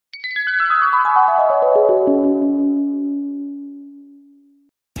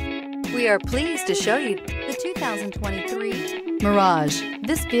We are pleased to show you the 2023 Mirage.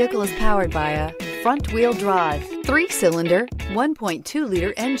 This vehicle is powered by a front-wheel drive, 3-cylinder,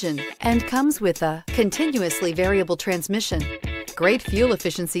 1.2-liter engine, and comes with a continuously variable transmission. Great fuel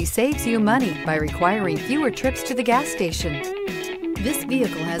efficiency saves you money by requiring fewer trips to the gas station. This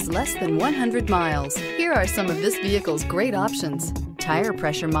vehicle has less than 100 miles. Here are some of this vehicle's great options: tire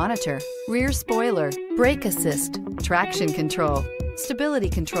pressure monitor, rear spoiler, brake assist, traction control, stability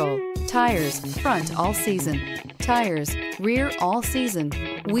control, tires, front all season, tires, rear all season,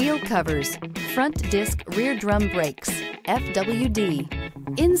 wheel covers, front disc rear drum brakes,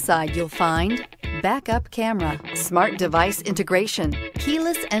 FWD. Inside you'll find backup camera, smart device integration,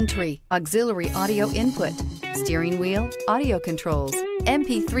 keyless entry, auxiliary audio input, steering wheel audio controls,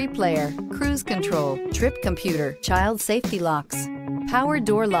 MP3 player, cruise control, trip computer, child safety locks, power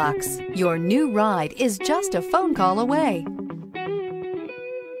door locks. Your new ride is just a phone call away.